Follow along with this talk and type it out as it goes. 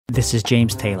This is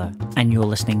James Taylor, and you're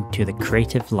listening to The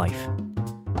Creative Life.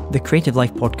 The Creative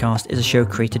Life podcast is a show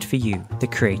created for you, the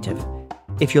creative.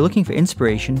 If you're looking for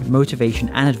inspiration, motivation,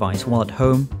 and advice while at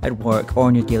home, at work, or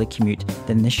on your daily commute,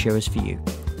 then this show is for you.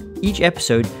 Each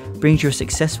episode brings you a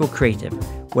successful creative,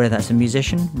 whether that's a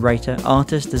musician, writer,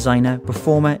 artist, designer,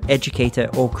 performer, educator,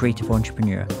 or creative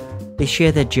entrepreneur. They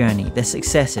share their journey, their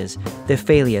successes, their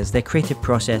failures, their creative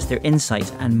process, their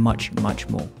insights, and much, much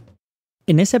more.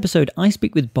 In this episode, I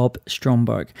speak with Bob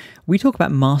Stromberg. We talk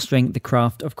about mastering the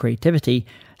craft of creativity,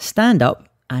 stand-up,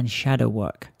 and shadow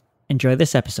work. Enjoy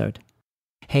this episode.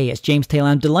 Hey, it's James Taylor.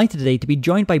 I'm delighted today to be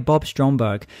joined by Bob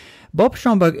Stromberg. Bob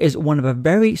Stromberg is one of a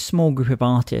very small group of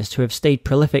artists who have stayed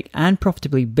prolific and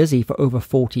profitably busy for over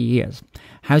 40 years.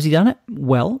 How's he done it?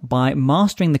 Well, by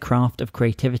mastering the craft of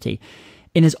creativity.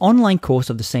 In his online course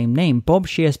of the same name, Bob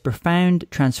shares profound,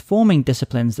 transforming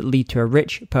disciplines that lead to a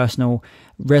rich, personal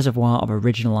reservoir of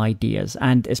original ideas.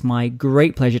 And it's my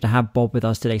great pleasure to have Bob with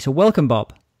us today. So welcome,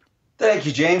 Bob. Thank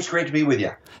you, James. Great to be with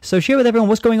you. So share with everyone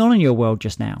what's going on in your world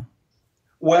just now.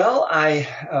 Well,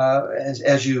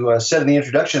 as you said in the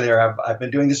introduction there, I've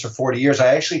been doing this for 40 years.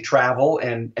 I actually travel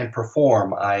and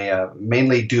perform. I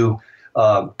mainly do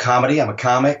comedy. I'm a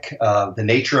comic. The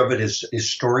nature of it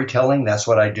is storytelling. That's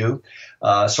what I do.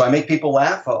 So I make people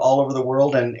laugh all over the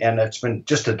world, and it's been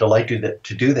just a delight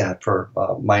to do that for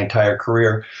my entire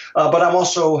career. But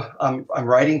I'm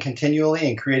writing continually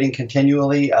and creating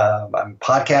continually. I'm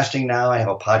podcasting now. I have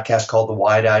a podcast called The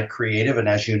Wide-Eyed Creative, and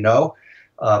as you know,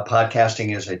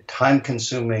 podcasting is a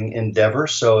time-consuming endeavor.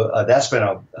 So that's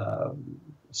been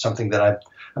something that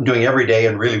I'm doing every day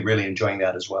and really, really enjoying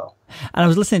that as well. And I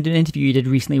was listening to an interview you did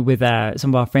recently with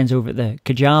some of our friends over at the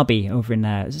Kajabi over in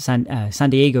San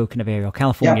Diego kind of area, or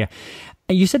California. Yeah.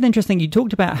 And you said interesting, you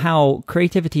talked about how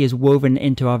creativity is woven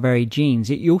into our very genes.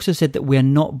 You also said that we're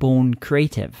not born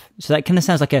creative. So that kind of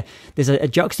sounds like there's a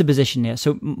juxtaposition there.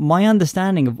 So my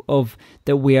understanding of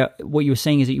that what you were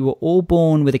saying is that you were all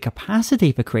born with a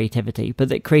capacity for creativity, but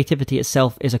that creativity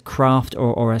itself is a craft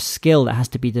or a skill that has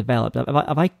to be developed. Have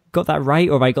I got that right,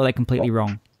 or have I got that completely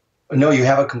wrong? No, you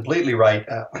have it completely right.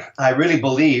 I really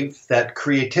believe that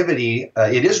creativity,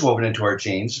 it is woven into our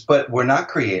genes, but we're not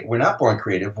born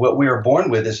creative. What we are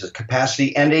born with is a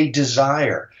capacity and a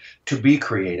desire to be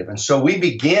creative. And so we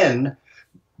begin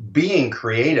being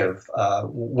creative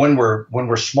when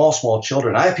we're small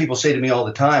children. I have people say to me all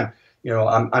the time,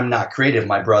 I'm not creative.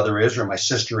 My brother is, or my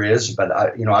sister is, but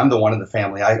I'm the one in the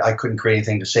family. I couldn't create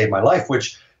anything to save my life,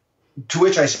 to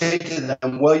which I say to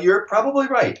them, well, you're probably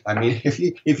right. I mean,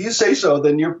 if you say so,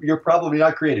 then you're probably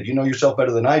not creative. You know yourself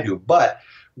better than I do. But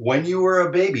when you were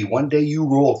a baby, one day you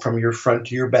rolled from your front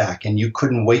to your back and you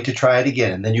couldn't wait to try it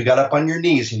again. And then you got up on your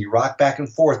knees and you rocked back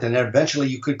and forth. And then eventually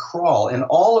you could crawl. And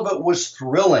all of it was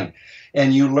thrilling.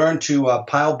 And you learned to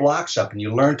pile blocks up, and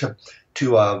you learned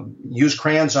to use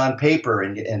crayons on paper,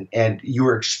 and you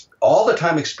were all the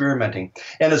time experimenting.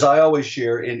 And as I always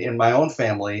share in my own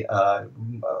family,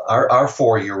 our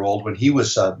 4-year-old, when he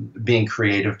was being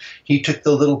creative, he took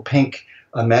the little pink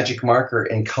magic marker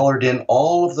and colored in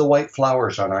all of the white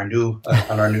flowers on our new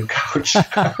couch,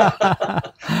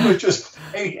 which was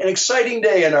an exciting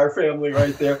day in our family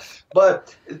right there.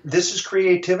 But this is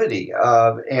creativity,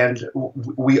 and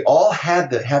we all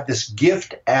have this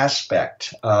gift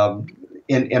aspect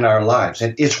in our lives,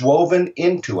 and it's woven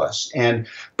into us.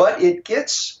 But it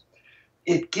gets,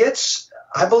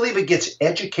 I believe it gets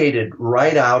educated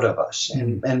right out of us,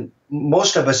 and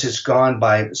most of us, it's gone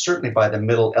certainly by the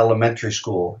middle elementary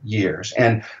school years.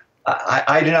 And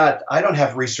I don't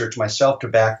have research myself to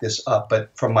back this up,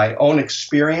 but from my own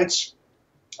experience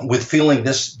with feeling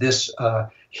this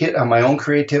hit on my own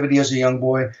creativity as a young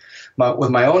boy, with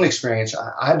my own experience,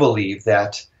 I believe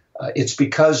that it's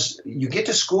because you get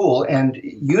to school and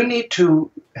you need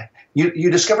to, you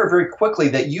discover very quickly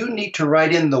that you need to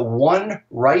write in the one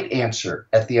right answer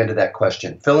at the end of that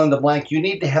question. Fill in the blank. You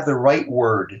need to have the right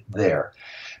word there,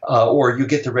 or you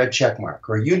get the red check mark,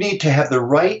 or you need to have the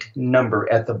right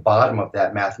number at the bottom of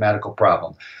that mathematical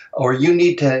problem, or you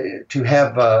need to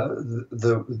have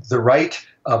the right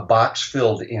box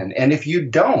filled in. And if you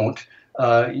don't,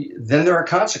 then there are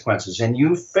consequences, and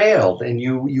you failed, and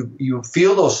you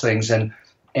feel those things,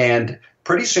 and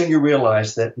pretty soon you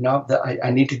realize that I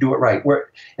need to do it right.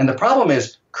 And the problem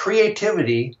is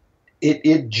creativity.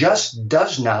 It just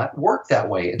does not work that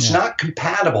way. It's not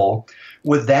compatible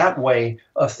with that way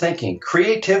of thinking.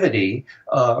 Creativity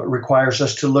requires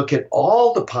us to look at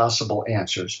all the possible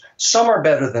answers. Some are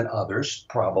better than others,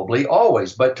 probably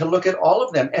always, but to look at all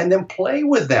of them and then play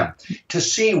with them to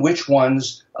see which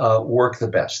ones work the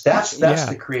best. That's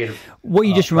the creative. What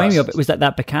you just reminded me of was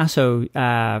that Picasso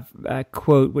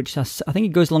quote, which I think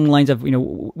it goes along the lines of,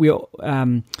 we're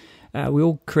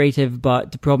all creative,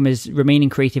 but the problem is remaining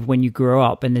creative when you grow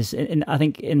up. And I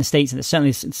think in the States, and it's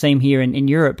certainly the same here in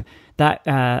Europe, that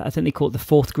I think they call it the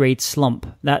fourth grade slump.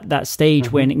 That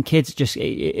stage when in kids just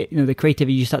the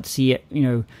creativity, you start to see it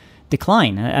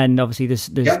decline, and obviously there's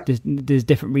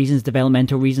different reasons,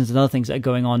 developmental reasons, and other things that are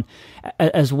going on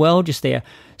as well just there.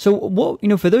 So what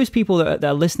for those people that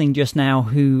are listening just now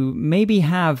who maybe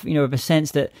have a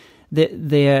sense that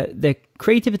their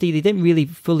creativity, they didn't really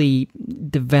fully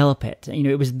develop it,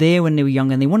 it was there when they were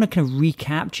young, and they want to kind of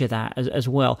recapture that as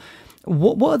well.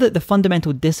 What are the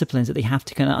fundamental disciplines that they have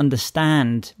to kind of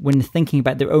understand when thinking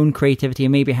about their own creativity,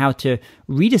 and maybe how to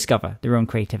rediscover their own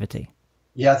creativity?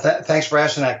 Yeah, thanks for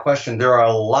asking that question. There are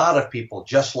a lot of people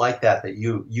just like that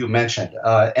you mentioned,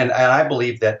 and I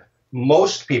believe that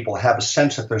most people have a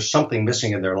sense that there's something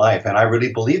missing in their life, and I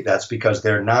really believe that's because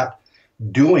they're not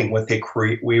doing what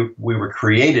we were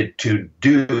created to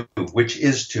do, which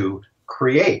is to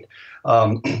create.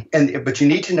 But you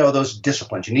need to know those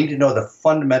disciplines. You need to know the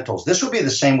fundamentals. This would be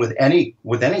the same with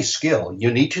any skill.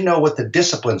 You need to know what the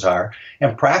disciplines are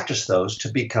and practice those to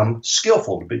become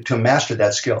skillful, to master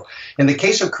that skill. In the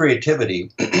case of creativity,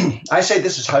 I say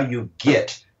this is how you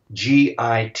get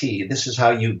GIT. This is how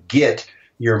you get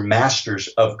your masters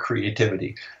of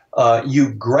creativity.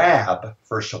 You grab,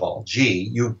 first of all,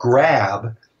 you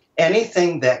grab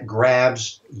anything that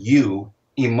grabs you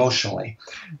emotionally.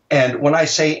 And when I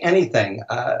say anything,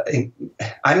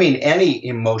 I mean any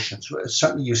emotions.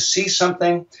 You see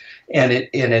something and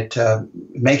it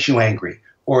makes you angry,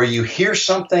 or you hear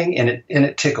something and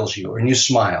it tickles you, and you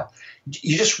smile.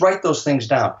 You just write those things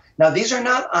down. Now, these are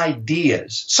not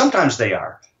ideas. Sometimes they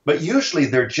are, but usually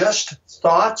they're just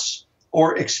thoughts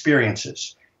or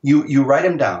experiences. You write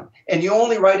them down, and you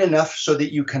only write enough so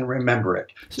that you can remember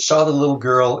it. Saw the little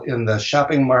girl in the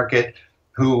shopping market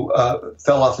who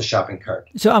fell off the shopping cart.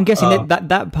 So I'm guessing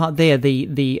that part there,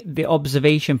 the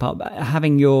observation part,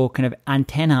 having your kind of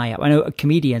antennae up. I know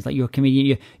comedians, like you're a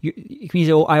comedian,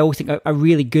 comedians, I always think are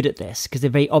really good at this because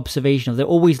they're very observational. They're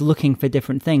always looking for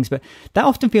different things. But that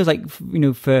often feels like,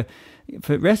 for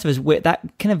the rest of us, that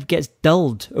kind of gets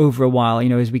dulled over a while,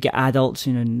 as we get adults,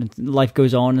 and life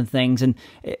goes on and things. And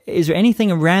is there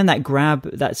anything around that grab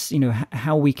that's,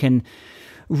 how we can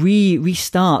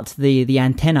restart the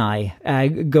antennae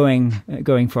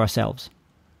going for ourselves?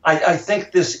 I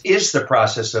think this is the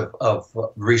process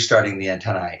of restarting the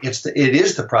antennae. It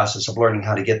is the process of learning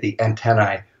how to get the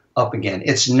antennae up again.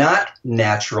 It's not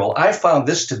natural. I found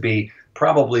this to be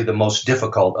probably the most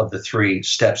difficult of the three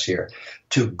steps here,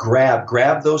 to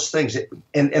grab those things.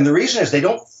 And the reason is they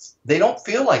don't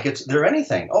feel like they're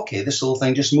anything. Okay, this little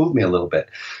thing just moved me a little bit.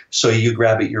 So you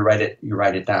grab it, you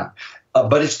write it down.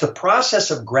 But it's the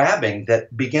process of grabbing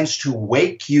that begins to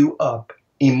wake you up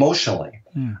emotionally.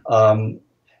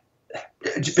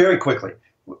 Very quickly,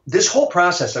 this whole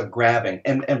process of grabbing,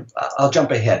 and I'll jump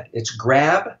ahead. It's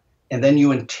grab, and then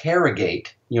you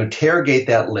interrogate. You interrogate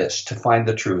that list to find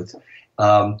the truth.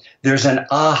 There's an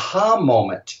aha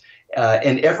moment,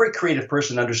 and every creative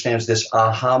person understands this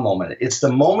aha moment. It's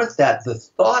the moment that the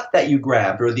thought that you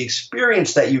grabbed, or the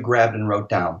experience that you grabbed and wrote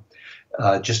down,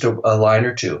 just a line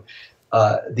or two.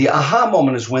 The aha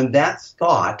moment is when that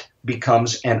thought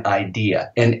becomes an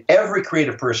idea, and every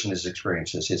creative person has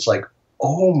experienced this. It's like,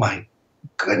 oh my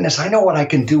goodness, I know what I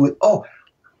can do with,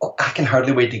 I can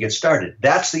hardly wait to get started.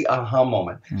 That's the aha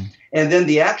moment. And then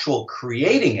the actual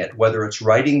creating it, whether it's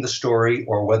writing the story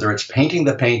or whether it's painting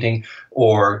the painting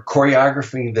or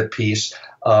choreographing the piece,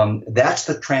 that's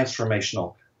the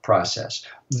transformational process.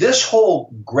 This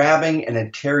whole grabbing and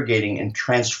interrogating and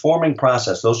transforming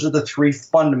process, those are the three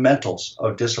fundamentals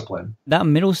of discipline. That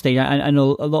middle stage, I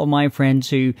know a lot of my friends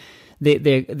who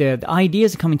the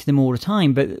ideas are coming to them all the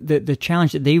time, but the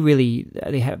challenge that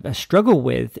they have a struggle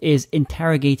with is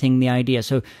interrogating the idea.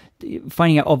 So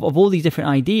finding out of all these different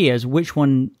ideas, which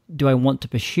one do I want to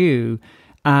pursue?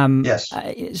 Yes.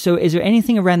 So is there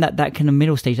anything around that kind of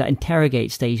middle stage, that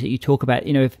interrogate stage that you talk about?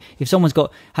 If someone's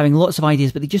having lots of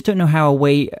ideas, but they just don't know have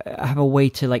a way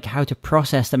to, like, how to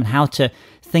process them and how to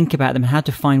think about them and how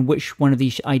to find which one of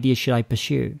these ideas should I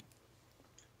pursue?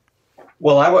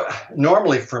 Well,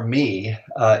 normally for me,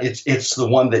 it's the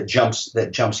one that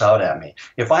jumps out at me.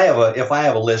 If I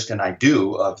have a list, and I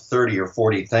do, of 30 or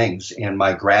 40 things in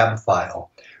my grab file,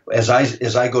 as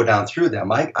I go down through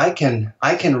them, I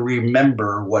can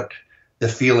remember what the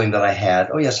feeling that I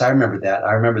had. Oh, yes, I remember that.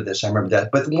 I remember this. I remember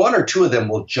that. But one or two of them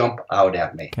will jump out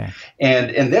at me. Okay.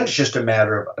 And then it's just a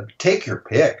matter of take your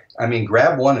pick. I mean,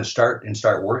 grab one and start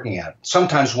working at it.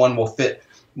 Sometimes one will fit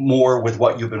more with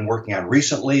what you've been working on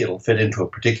recently. It'll fit into a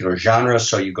particular genre.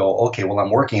 So you go, okay, well,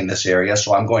 I'm working in this area,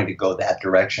 so I'm going to go that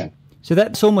direction. So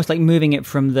that's almost like moving it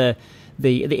from the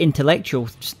intellectual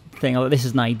thing, oh, this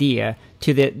is an idea,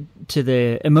 to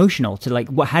the emotional, to like,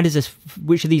 how does this,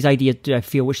 which of these ideas do I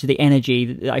feel, which is the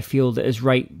energy that I feel that is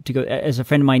right to go. As a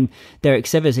friend of mine, Derek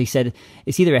Sivers, he said,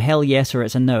 it's either a hell yes or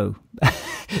it's a no.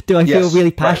 Do I feel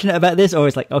really passionate about this, or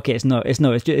it's like, okay, it's not going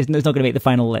to make the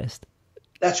final list?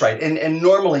 That's right. And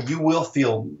normally you will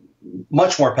feel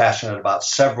much more passionate about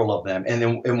several of them.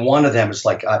 And one of them is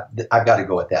like, I've got to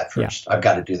go with that first. Yeah. I've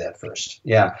got to do that first.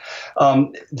 Yeah.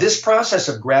 This process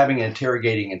of grabbing,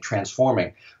 interrogating, and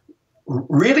transforming,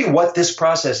 really what this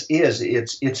process is,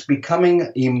 it's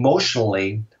becoming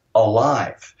emotionally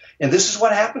alive. And this is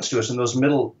what happens to us in those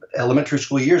middle elementary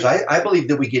school years. I believe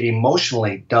that we get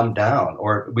emotionally dumbed down,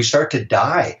 or we start to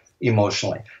die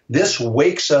emotionally. This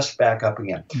wakes us back up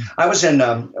again. I was in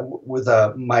with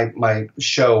my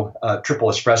show, Triple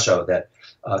Espresso, that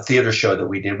theater show that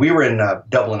we did. We were in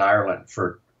Dublin, Ireland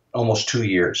for almost 2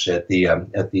 years at the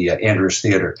Andrews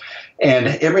Theater. And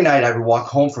every night I would walk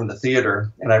home from the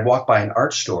theater and I'd walk by an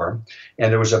art store,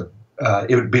 and there was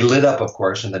it would be lit up, of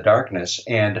course, in the darkness.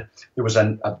 And there was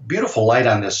a beautiful light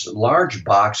on this large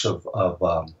box of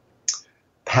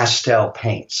pastel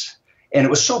paints. And it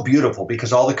was so beautiful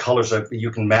because all the colors,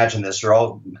 you can imagine this, are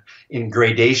all in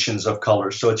gradations of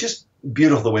colors. So it's just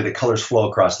beautiful the way the colors flow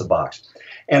across the box.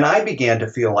 And I began to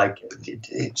feel like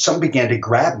something began to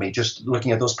grab me just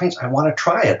looking at those paints. I want to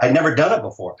try it. I'd never done it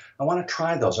before. I want to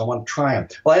try those. I want to try them.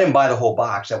 Well, I didn't buy the whole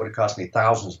box. That would have cost me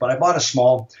thousands. But I bought a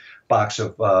small box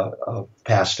of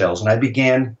pastels, and I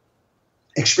began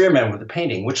experimenting with the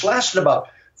painting, which lasted about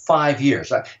 5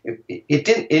 years.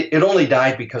 It only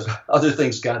died because other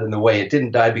things got in the way. It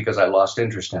didn't die because I lost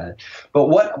interest in it. But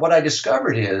what I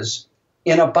discovered is,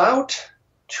 in about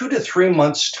 2 to 3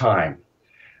 months' time,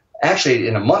 actually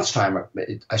in a month's time,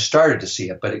 I started to see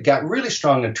it, but it got really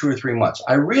strong in 2 or 3 months.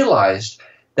 I realized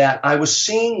that I was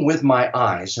seeing with my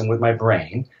eyes and with my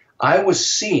brain, I was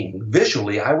seeing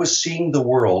the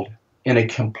world in a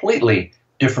completely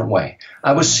different way.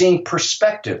 I was seeing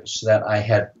perspectives that I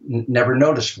had never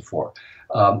noticed before.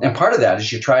 And part of that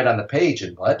is you try it on the page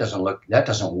and, well, that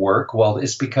doesn't work. Well,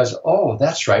 it's because, oh,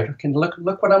 that's right.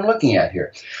 Look what I'm looking at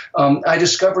here. I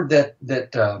discovered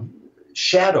that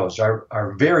shadows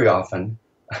are very often,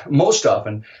 most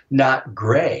often, not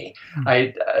gray.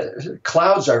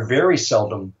 Clouds are very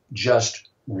seldom just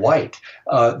white.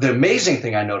 The amazing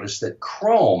thing I noticed that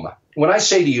chrome, when I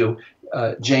say to you,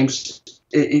 James,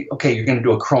 okay, you're going to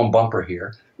do a chrome bumper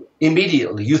here,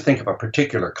 immediately you think of a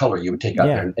particular color you would take out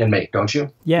there and make, don't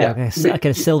you? Yeah. Like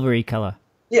a silvery color.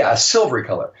 Yeah, a silvery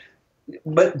color.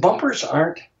 But bumpers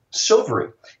aren't silvery.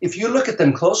 If you look at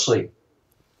them closely,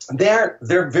 they're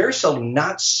very seldom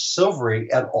not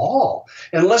silvery at all,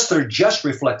 unless they're just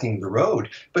reflecting the road.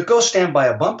 But go stand by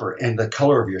a bumper, and the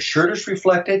color of your shirt is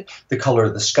reflected, the color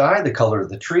of the sky, the color of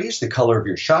the trees, the color of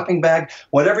your shopping bag,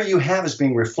 whatever you have is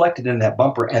being reflected in that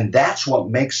bumper, and that's what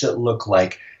makes it look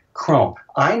like chrome.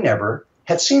 I never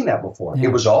had seen that before. Yeah.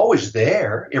 It was always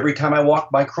there. Every time I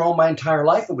walked by chrome my entire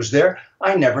life, it was there.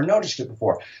 I never noticed it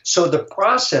before. So the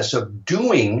process of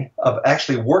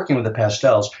actually working with the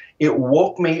pastels, it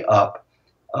woke me up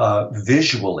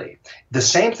visually. The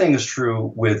same thing is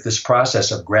true with this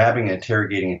process of grabbing,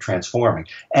 interrogating, and transforming.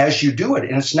 As you do it,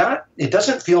 and it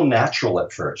doesn't feel natural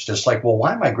at first. It's like, well,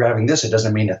 why am I grabbing this? It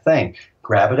doesn't mean a thing.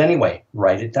 Grab it anyway.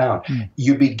 Write it down.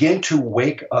 You begin to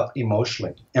wake up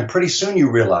emotionally. And pretty soon you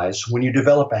realize when you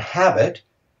develop a habit,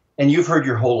 and you've heard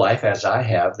your whole life, as I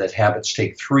have, that habits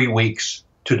take 3 weeks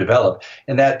to develop,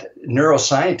 and that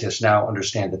neuroscientists now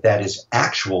understand that is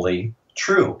actually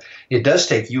true. It does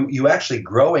take, you actually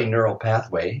grow a neural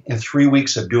pathway in 3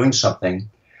 weeks of doing something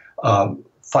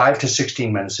 5 to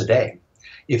 16 minutes a day.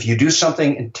 If you do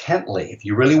something intently, if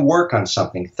you really work on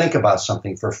something, think about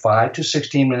something for 5 to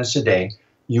 16 minutes a day,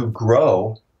 you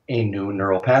grow a new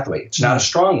neural pathway. It's not a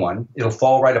strong one. It'll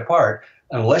fall right apart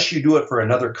unless you do it for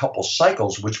another couple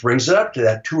cycles, which brings it up to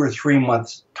that 2 or 3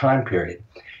 month time period.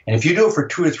 And if you do it for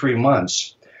 2 or 3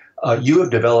 months, you have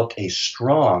developed a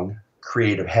strong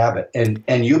creative habit,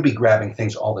 and you'll be grabbing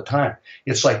things all the time.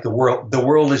 It's like the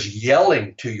world is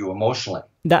yelling to you emotionally.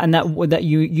 that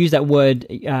you use that word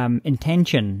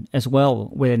intention as well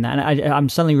within that, and I'm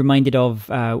suddenly reminded of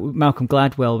Malcolm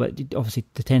Gladwell, but obviously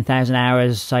the 10,000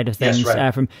 hours side of things. Yes,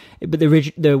 right. But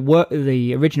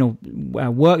the original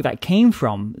work that came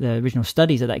from the original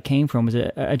studies that came from was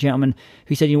a gentleman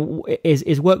who said,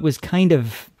 his work was kind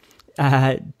of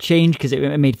changed because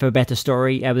it made for a better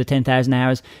story with the 10,000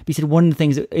 hours. But he said one of the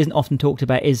things that isn't often talked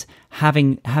about is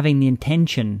having the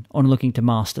intention on looking to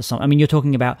master something. I mean, you're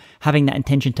talking about having that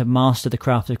intention to master the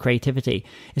craft of creativity.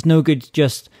 It's no good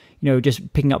just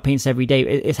picking up paints every day.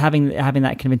 It's having that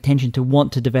kind of intention to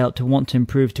want to develop, to want to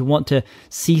improve, to want to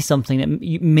see something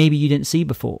that maybe you didn't see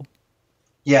before.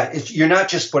 Yeah, you're not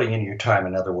just putting in your time,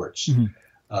 in other words. Mm-hmm.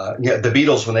 The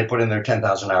Beatles, when they put in their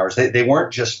 10,000 hours, they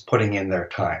weren't just putting in their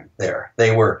time there.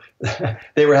 They were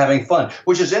having fun,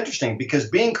 which is interesting because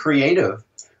being creative,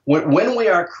 when we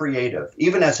are creative,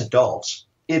 even as adults,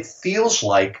 it feels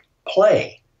like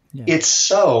play. Yeah. It's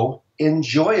so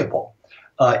enjoyable.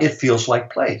 It feels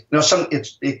like play. Now,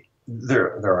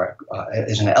 there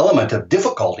is an element of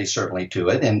difficulty certainly to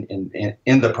it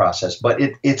in the process, but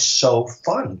it's so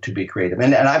fun to be creative,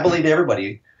 and I believe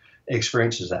everybody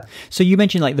experiences that. So you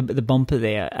mentioned like the bumper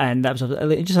there, and that was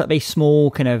just like a very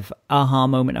small kind of aha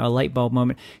moment or a light bulb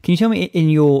moment. Can you tell me in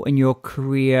your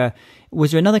career,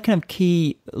 was there another kind of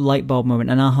key light bulb moment,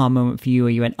 an aha moment for you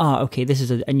where you went, okay, this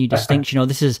is a new distinction, or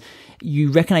this is, you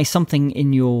recognize something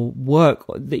in your work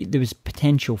that there was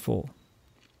potential for?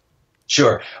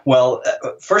 Sure. Well,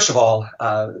 first of all,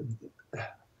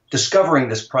 discovering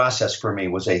this process for me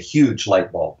was a huge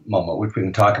light bulb moment, which we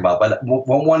can talk about. But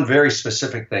one very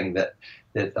specific thing that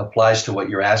applies to what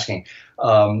you're asking.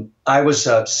 I was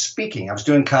speaking. I was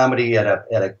doing comedy at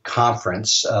a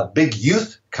conference, a big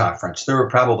youth conference. There were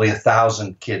probably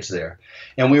 1,000 kids there.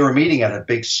 And we were meeting at a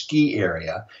big ski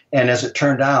area. And as it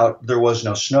turned out, there was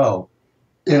no snow.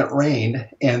 And it rained,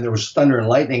 and there was thunder and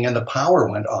lightning, and the power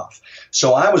went off.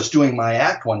 So I was doing my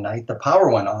act one night, the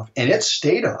power went off, and it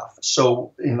stayed off.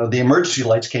 So, the emergency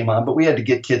lights came on, but we had to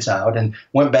get kids out and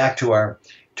went back to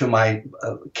my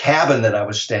cabin that I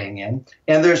was staying in,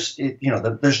 and there's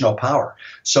no power.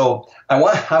 So I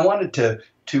wanted to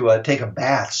take a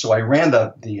bath. So I ran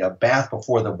the bath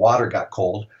before the water got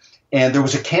cold. And there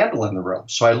was a candle in the room.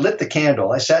 So I lit the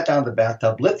candle. I sat down in the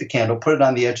bathtub, lit the candle, put it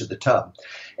on the edge of the tub.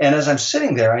 And as I'm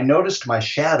sitting there, I noticed my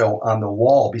shadow on the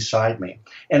wall beside me.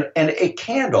 And a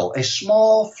candle, a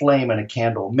small flame in a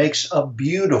candle makes a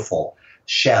beautiful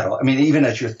shadow. I mean, even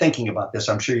as you're thinking about this,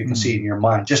 I'm sure you can see it in your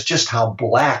mind, just how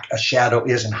black a shadow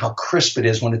is and how crisp it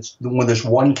is when there's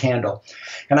one candle.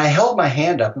 And I held my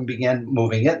hand up and began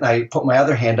moving it. And I put my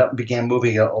other hand up and began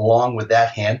moving it along with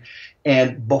that hand.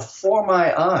 And before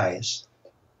my eyes,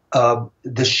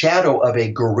 the shadow of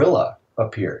a gorilla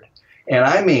appeared. And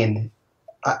I mean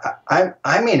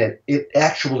it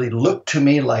actually looked to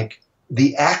me like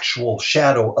the actual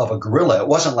shadow of a gorilla.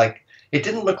 It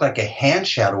didn't look like a hand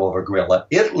shadow of a gorilla.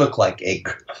 It looked like a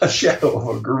shadow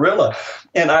of a gorilla.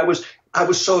 And I was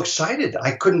so excited.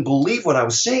 I couldn't believe what I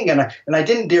was seeing, and I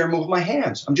didn't dare move my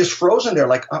hands. I'm just frozen there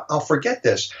like, I'll forget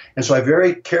this. And so I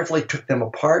very carefully took them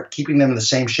apart, keeping them in the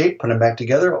same shape, put them back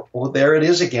together. Oh, there it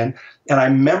is again. And I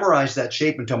memorized that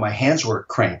shape until my hands were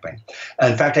cramping.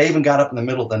 In fact, I even got up in the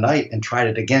middle of the night and tried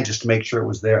it again just to make sure it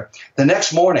was there. The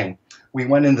next morning, we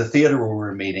went in the theater where we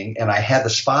were meeting, and I had the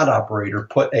spot operator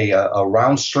put a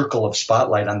round circle of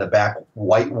spotlight on the back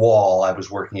white wall I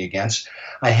was working against.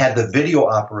 I had the video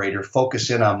operator focus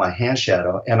in on my hand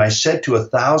shadow, and I said to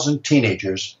 1,000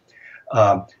 teenagers,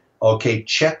 okay,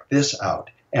 check this out.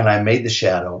 And I made the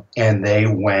shadow, and they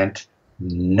went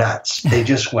nuts. They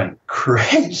just went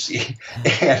crazy.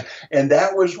 And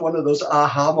that was one of those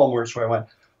aha moments where I went,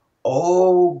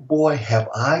 oh boy, have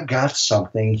I got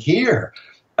something here.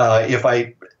 If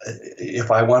I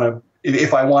want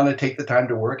to take the time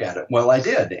to work at it. Well, I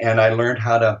did. And I learned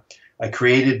I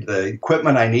created the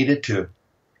equipment I needed to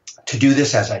do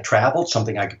this as I traveled,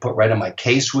 something I could put right in my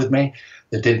case with me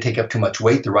that didn't take up too much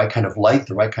weight, the right kind of light,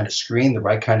 the right kind of screen, the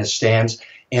right kind of stands.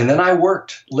 And then I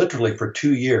worked literally for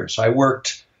 2 years. I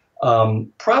worked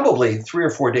probably 3 or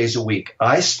 4 days a week.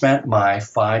 I spent my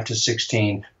 5 to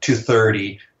 16 to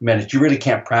 30 minutes. You really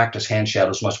can't practice hand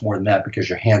shadows much more than that because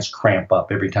your hands cramp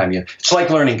up every time it's like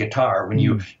learning guitar. When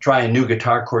you try a new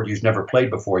guitar chord you've never played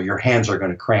before, your hands are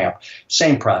going to cramp.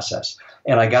 Same process.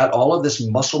 And I got all of this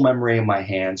muscle memory in my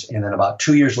hands. And then about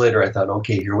 2 years later, I thought,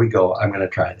 okay, here we go. I'm going to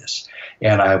try this.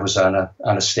 And I was on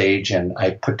a stage, and I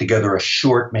put together a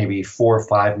short, maybe 3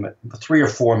 or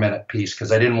 4 minute piece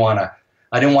because I didn't want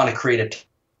to create a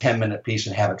 10-minute piece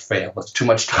and have it fail. It's too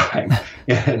much time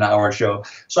in an hour show.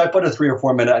 So I put a 3 or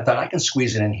 4 minute. I thought I can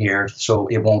squeeze it in here so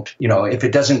it won't, if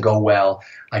it doesn't go well,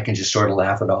 I can just sort of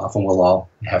laugh it off and we'll all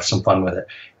have some fun with it.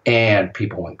 And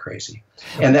people went crazy.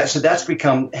 And that's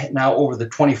become, now over the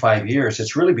 25 years,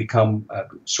 it's really become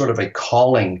sort of a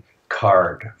calling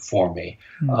card for me.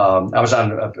 I was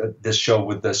on this show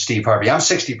with Steve Harvey. I'm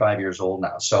 65 years old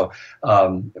now. So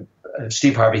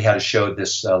Steve Harvey had a show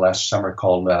this last summer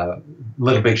called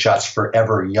Little Big Shots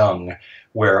Forever Young,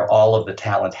 where all of the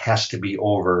talent has to be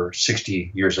over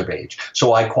 60 years of age.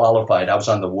 So I qualified. I was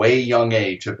on the way young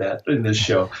age of that in this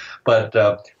show. But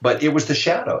it was the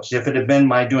shadows. If it had been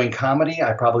my doing comedy,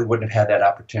 I probably wouldn't have had that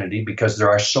opportunity because there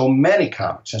are so many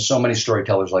comics and so many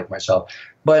storytellers like myself.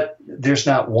 But there's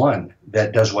not one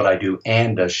that does what I do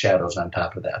and does shadows on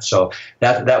top of that. So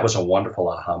that was a wonderful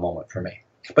aha moment for me.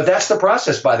 But that's the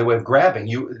process, by the way, of grabbing.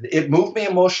 It moved me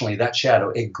emotionally, that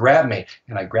shadow. It grabbed me,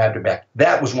 and I grabbed it back.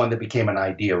 That was one that became an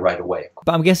idea right away.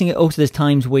 But I'm guessing also there's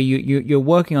times where you're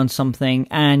working on something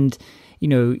and,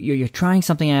 you're trying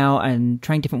something out and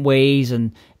trying different ways,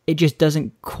 and it just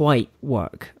doesn't quite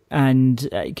work. And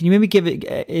can you maybe give it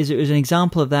as an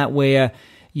example of that where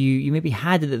you maybe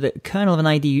had the kernel of an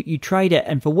idea, you tried it,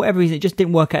 and for whatever reason, it just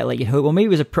didn't work out like you'd hoped, or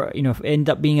maybe it was ended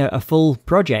up being a full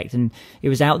project, and it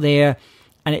was out there,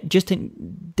 and it just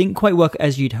didn't quite work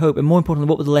as you'd hope. And more importantly,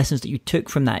 what were the lessons that you took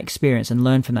from that experience and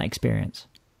learned from that experience?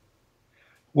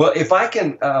 Well, if I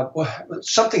can,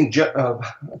 something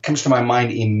comes to my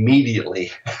mind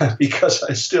immediately because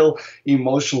I still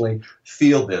emotionally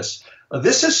feel this.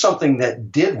 This is something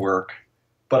that did work,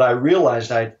 but I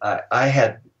realized I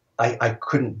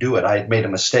couldn't do it. I had made a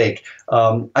mistake.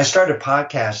 I started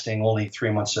podcasting only 3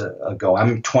 months ago.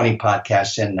 I'm 20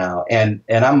 podcasts in now, and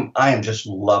I am just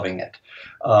loving it.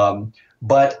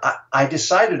 But I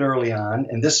decided early on,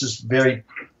 and this is very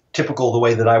typical the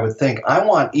way that I would think, I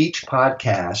want each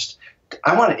podcast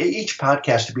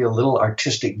to be a little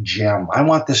artistic gem. I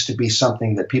want this to be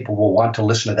something that people will want to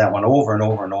listen to that one over and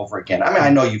over and over again. I mean, I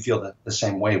know you feel the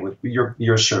same way with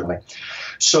yours certainly.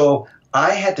 So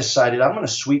I had decided I'm going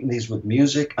to sweeten these with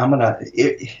music.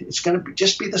 It's going to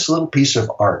just be this little piece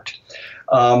of art.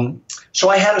 So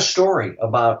I had a story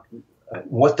about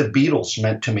what the Beatles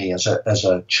meant to me as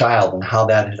a child and how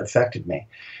that had affected me.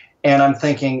 And I'm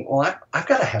thinking, well, I've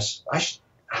got to have.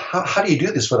 How do you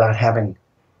do this without having?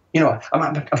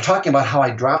 I'm talking about how I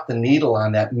dropped the needle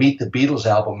on that Meet the Beatles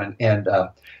album, and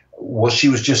well, She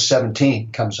Was Just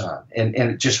 17 comes on, and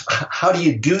it just, how do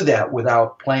you do that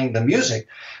without playing the music?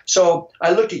 So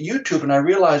I looked at YouTube and I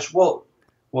realized, well,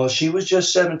 She Was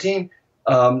Just 17.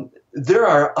 There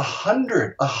are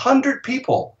 100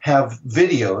 people have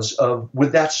videos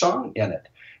with that song in it,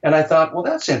 and I thought, well,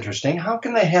 that's interesting. How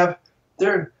can they have?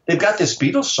 They've got this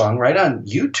Beatles song right on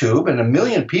YouTube, and 1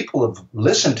 million people have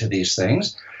listened to these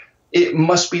things. It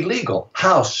must be legal.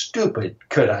 How stupid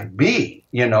could I be?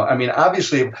 I mean,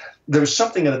 obviously, there's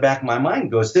something in the back of my mind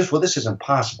goes, this isn't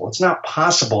possible. It's not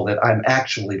possible that I'm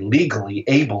actually legally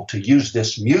able to use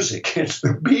this music. It's the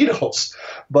Beatles.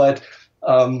 But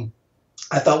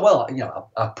I thought, well,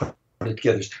 I'll put it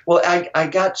together. Well, I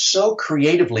got so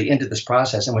creatively into this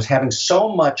process and was having so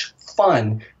much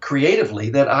fun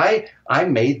creatively that I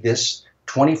made this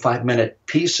 25-minute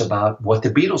piece about what the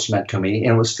Beatles meant to me,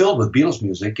 and it was filled with Beatles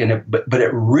music, but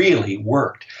it really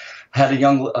worked. Had a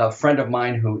young friend of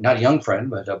mine not a young friend,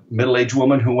 but a middle-aged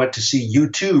woman who went to see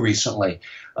U2 recently.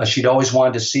 She'd always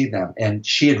wanted to see them, and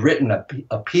she had written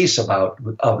a piece about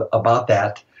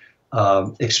that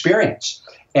experience.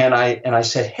 And I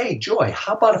said, hey, Joy,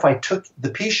 how about if I took the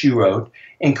piece you wrote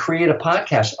and create a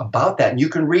podcast about that, and you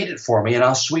can read it for me, and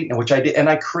I'll sweeten it, which I did. And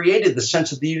I created the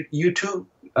sense of the U2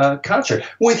 concert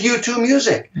with U2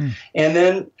 music. And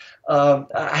then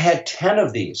I had 10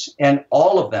 of these, and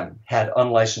all of them had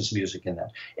unlicensed music in them.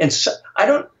 And so I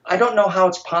don't know how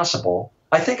it's possible.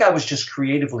 I think I was just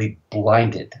creatively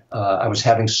blinded. I was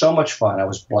having so much fun. I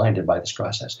was blinded by this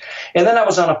process. And then I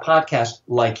was on a podcast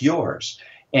like yours.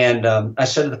 And I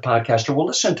said to the podcaster, well,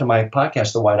 listen to my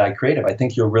podcast, The Wide-Eyed Creative. I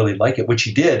think you'll really like it, which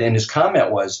he did. And his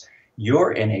comment was,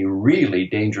 you're in a really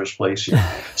dangerous place here.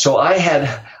 So I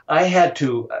had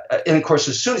to, and of course,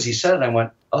 as soon as he said it, I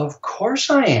went, of course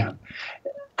I am.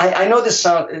 I know this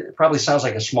probably sounds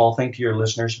like a small thing to your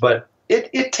listeners, but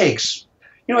it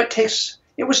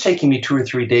was taking me 2 or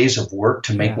 3 days of work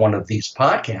to make one of these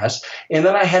podcasts. And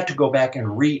then I had to go back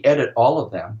and re-edit all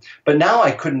of them. But now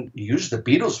I couldn't use the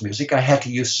Beatles music. I had to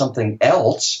use something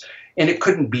else. And it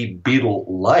couldn't be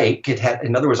Beatle-like. It had,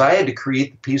 in other words, I had to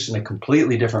create the piece in a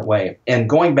completely different way. And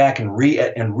going back and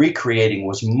recreating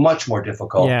was much more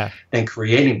difficult than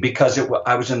creating, because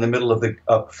I was in the middle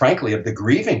of frankly, of the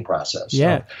grieving process.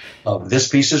 Of this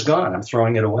piece is gone. I'm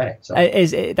throwing it away. So.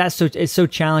 It's so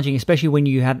challenging, especially when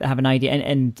you have an idea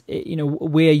and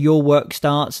where your work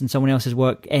starts and someone else's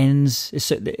work ends.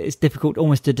 It's difficult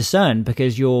almost to discern,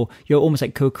 because you're almost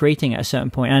like co-creating at a certain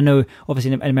point. And I know,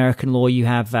 obviously, in American law, you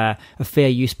have a fair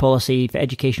use policy for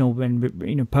educational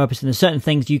purpose, and there's certain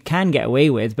things you can get away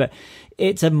with, but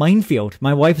it's a minefield.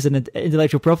 My wife is an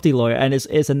intellectual property lawyer, and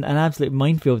it's an absolute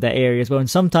minefield, that area as well. And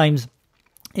sometimes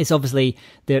it's obviously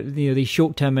these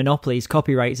short-term monopolies,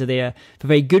 copyrights are there for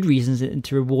very good reasons and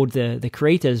to reward the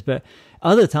creators, but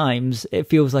other times it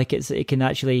feels like it can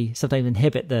actually sometimes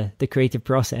inhibit the creative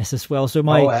process as well. So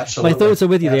my thoughts are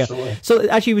with you there. So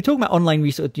actually, we're talking about online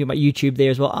resources, about YouTube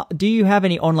there as well. Do you have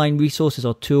any online resources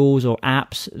or tools or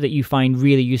apps that you find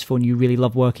really useful and you really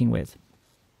love working with?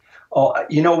 Oh,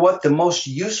 you know what? The most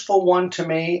useful one to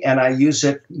me, and I use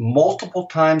it multiple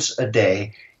times a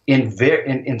day in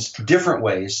different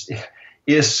ways,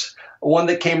 is one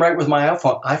that came right with my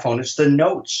iPhone. It's the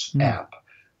Notes app.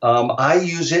 I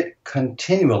use it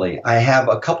continually. I have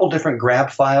a couple different grab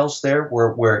files there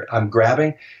where I'm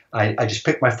grabbing. I just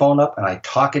pick my phone up and I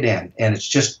talk it in, and it's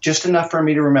just enough for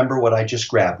me to remember what I just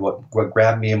grabbed, what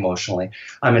grabbed me emotionally.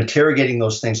 I'm interrogating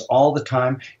those things all the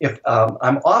time. If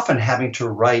I'm often having to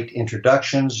write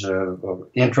introductions,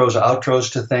 intros,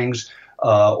 outros to things,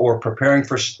 or preparing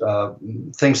for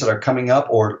things that are coming up,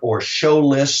 or show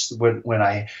lists when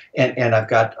I've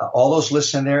got all those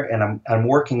lists in there, and I'm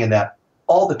working in that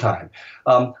all the time.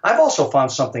 I've also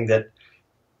found something that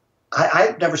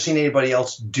I've never seen anybody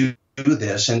else do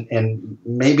this, and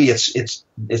maybe it's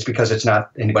because it's not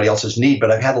anybody else's need,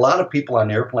 but I've had a lot of people on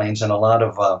airplanes and a lot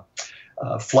of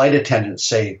flight attendants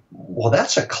say, well,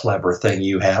 that's a clever thing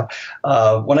you have.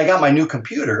 When I got my new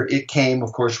computer, it came,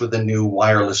 of course, with a new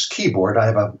wireless keyboard. I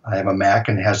have a Mac,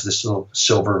 and it has this little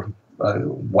silver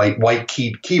white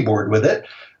keyboard with it,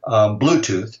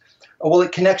 Bluetooth. Well,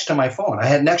 it connects to my phone. I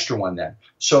had an extra one then.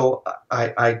 So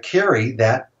I carry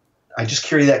that. I just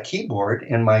carry that keyboard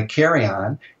in my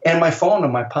carry-on and my phone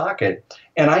in my pocket,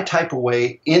 and I type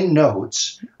away in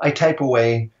Notes. I type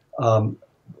away on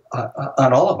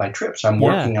all of my trips. I'm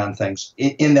working on things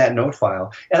in that note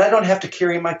file, and I don't have to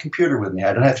carry my computer with me.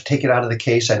 I don't have to take it out of the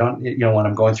case. I don't, when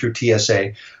I'm going through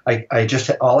TSA, I just,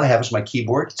 all I have is my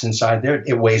keyboard. It's inside there.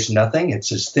 It weighs nothing.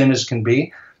 It's as thin as can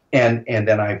be. And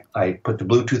then I put the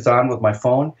Bluetooth on with my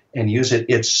phone and use it.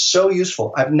 It's so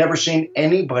useful. I've never seen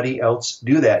anybody else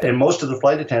do that. And most of the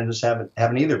flight attendants haven't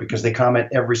either, because they comment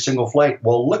every single flight,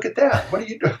 well, look at that. What are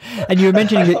you doing? And you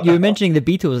were mentioning the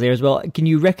Beatles there as well. Can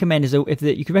you recommend, if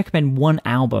you could recommend one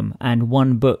album and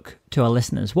one book to our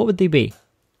listeners, what would they be?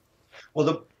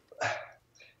 Well,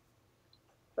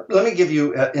 let me give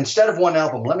you, instead of one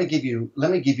album, let me give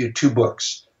you two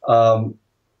books.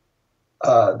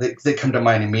 That come to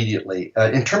mind immediately.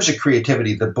 In terms of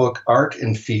creativity, the book Art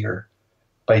and Fear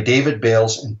by David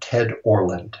Bales and Ted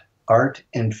Orland. Art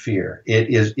and Fear.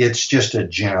 It's just a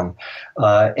gem,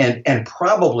 and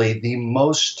probably the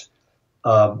most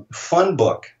fun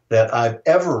book that I've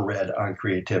ever read on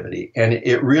creativity. And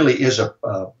it really is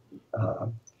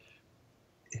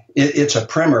it's a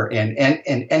primer in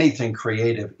anything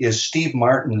creative. Is Steve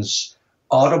Martin's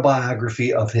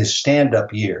autobiography of his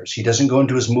stand-up years. He doesn't go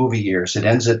into his movie years. It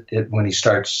ends when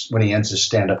he ends his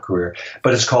stand-up career.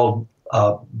 But it's called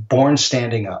Born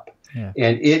Standing Up, and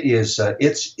it is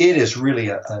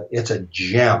really it's a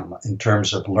gem in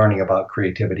terms of learning about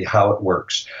creativity, how it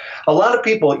works. A lot of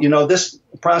people, this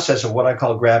process of what I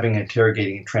call grabbing,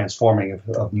 interrogating, and transforming,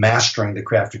 of mastering the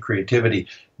craft of creativity.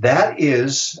 That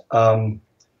is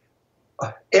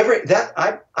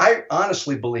I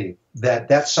honestly believe that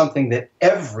that's something that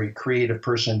every creative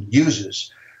person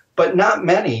uses, but not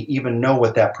many even know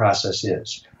what that process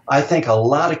is. I think a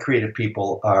lot of creative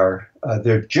people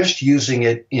they're just using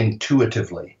it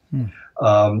intuitively.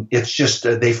 It's just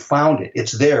they found it.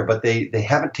 It's there, but they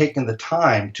haven't taken the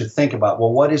time to think about,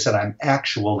 well, what is it I'm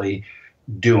actually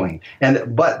doing?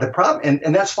 But the problem,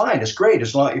 and that's fine. It's great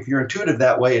as long if you're intuitive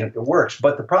that way and it works.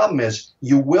 But the problem is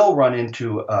you will run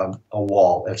into a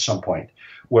wall at some point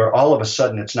where all of a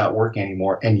sudden it's not working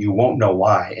anymore, and you won't know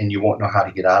why, and you won't know how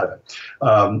to get out of it.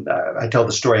 I tell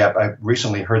the story. I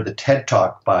recently heard the TED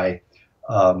Talk by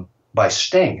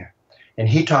Sting, and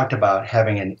he talked about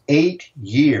having an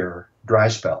 8-year dry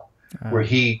spell where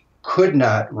he could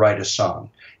not write a song.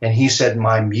 And he said,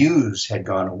 my muse had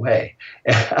gone away.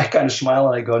 And I kind of smile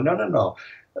and I go, no.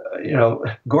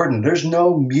 Gordon, there's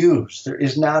no muse. There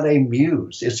is not a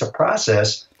muse. It's a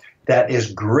process that,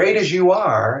 as great as you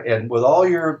are, and with all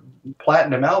your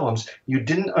platinum albums, you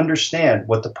didn't understand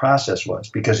what the process was,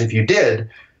 because if you did,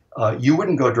 you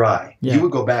wouldn't go dry. Yeah. You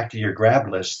would go back to your grab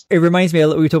list. It reminds me,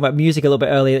 we were talking about music a little bit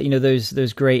earlier,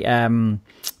 those great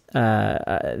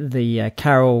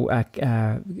Carol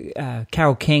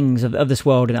Kings of this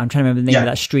world, and I'm trying to remember the name of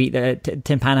that street,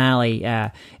 Timpan Alley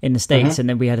in the States, and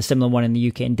then we had a similar one in the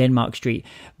UK in Denmark Street.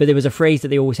 But there was a phrase that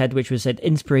they always had, which was said,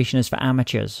 "Inspiration is for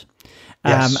amateurs."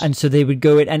 Yes. And so they would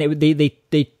go in, and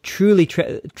they truly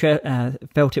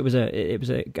felt it was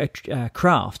a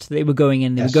craft. They were going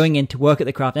in, were going in to work at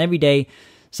the craft, and every day.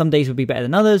 Some days would be better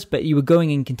than others, but you were going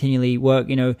in continually work,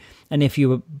 and if you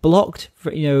were blocked,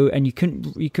 and you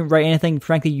couldn't write anything,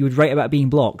 frankly, you would write about being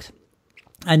blocked.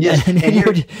 And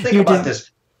think about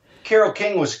this. Carol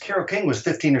King was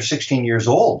 15 or 16 years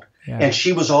old, and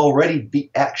she was already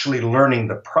actually learning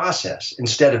the process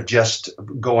instead of just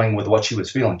going with what she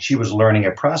was feeling. She was learning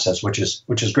a process, which is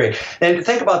great. And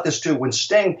think about this too. When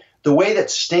the way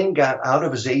that Sting got out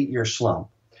of his 8-year slump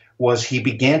was he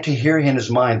began to hear in his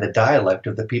mind the dialect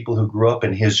of the people who grew up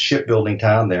in his shipbuilding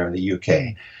town there in the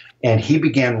UK. And he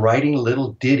began writing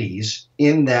little ditties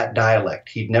in that dialect.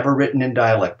 He'd never written in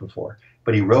dialect before,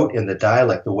 but he wrote in the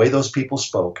dialect, the way those people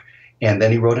spoke. And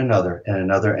then he wrote another and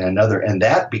another and another. And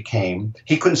that became,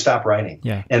 he couldn't stop writing.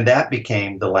 Yeah. And that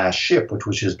became The Last Ship, which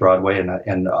was his Broadway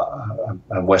and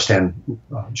West End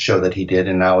show that he did.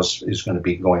 And now is going to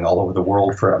be going all over the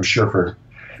world for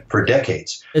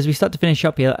decades. As we start to finish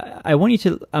up here, I want you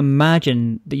to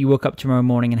imagine that you woke up tomorrow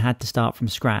morning and had to start from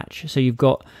scratch. So you've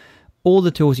got all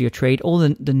the tools of your trade, all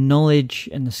the knowledge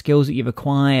and the skills that you've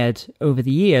acquired over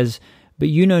the years, but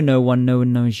no one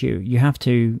knows you. You have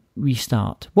to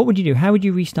restart. What would you do? How would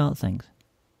you restart things?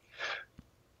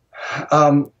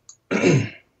 I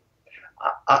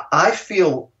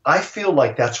feel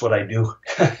like that's what I do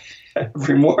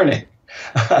every morning.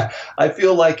 I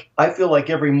feel like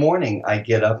every morning I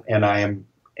get up and I am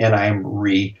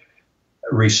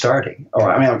restarting.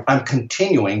 Or I'm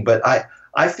continuing, but I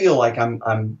feel like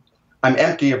I'm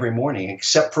empty every morning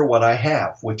except for what I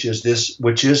have, which is this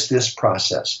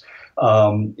process.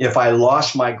 If I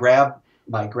lost my grab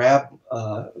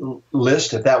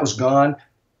list, if that was gone,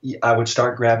 I would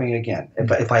start grabbing again.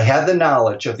 If I had the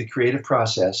knowledge of the creative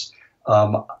process,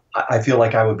 I feel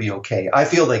like I would be okay. I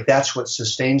feel like that's what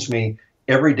sustains me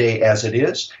every day as it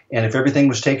is. And if everything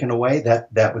was taken away,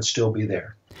 that would still be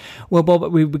there. Well,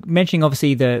 Bob, we were mentioning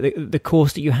obviously the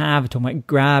course that you have, talking about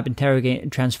grab, interrogate, and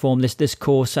transform. This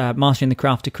course, Mastering the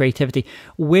Craft of Creativity.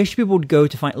 Where should people go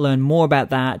to learn more about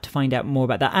that, to find out more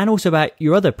about that, and also about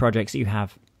your other projects that you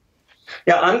have?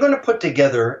 Yeah, I'm going to put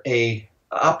together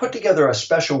I'll put together a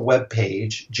special web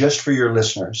page just for your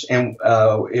listeners, and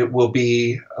it will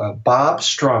be Bob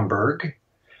Stromberg.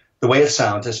 The way it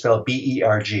sounds, it's spelled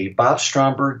BERG,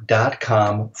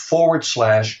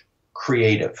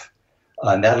 bobstromberg.com/creative.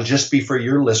 And that'll just be for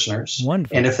your listeners.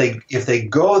 Wonderful. And if they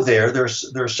go there, there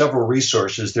are several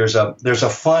resources. There's a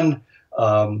fun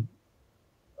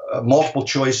multiple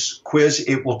choice quiz.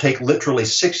 It will take literally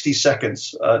 60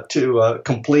 seconds to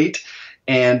complete.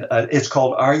 And it's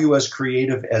called "Are You as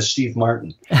Creative as Steve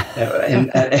Martin?" and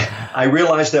I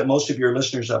realize that most of your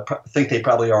listeners think they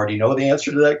probably already know the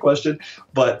answer to that question,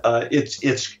 but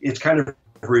it's kind of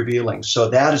revealing. So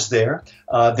that is there.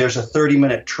 There's a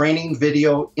 30-minute training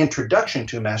video, Introduction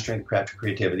to Mastering the Craft of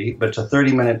Creativity, but it's a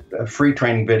 30-minute free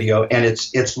training video, and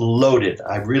it's loaded.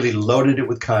 I really loaded it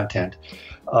with content.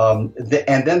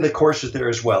 And then the course is there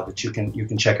as well that you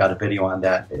can check out a video on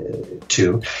that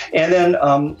too. And then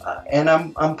I'm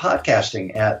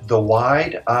podcasting at The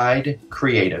Wide-Eyed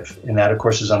Creative, and that of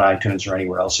course is on iTunes or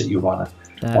anywhere else that you want to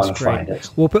find it.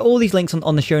 We'll put all these links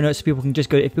on the show notes so people can just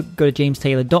go to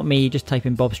jamestaylor.me, just type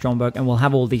in Bob Stromberg, and we'll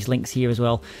have all these links here as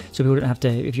well, so people don't have to,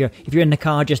 if you're in the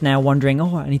car just now wondering,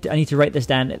 I need to write this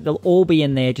down, they'll all be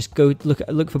in there. Just go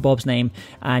look for Bob's name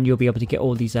and you'll be able to get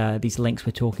all these links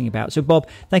we're talking about. So Bob,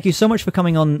 thank you so much for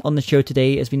coming on the show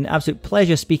today. It's been an absolute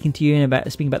pleasure speaking to you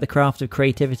and speaking about the craft of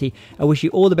creativity. I wish you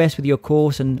all the best with your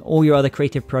course and all your other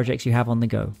creative projects you have on the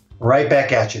go. Right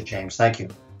back at you, James. Thank you.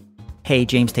 Hey,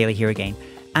 James Taylor here again.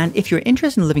 And if you're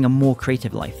interested in living a more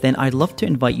creative life, then I'd love to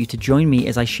invite you to join me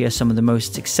as I share some of the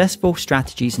most successful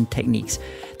strategies and techniques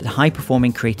that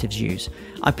high-performing creatives use.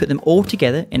 I put them all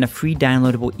together in a free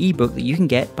downloadable ebook that you can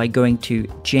get by going to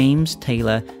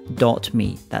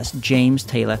jamestaylor.me. That's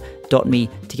jamestaylor.me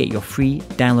to get your free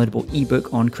downloadable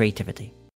ebook on creativity.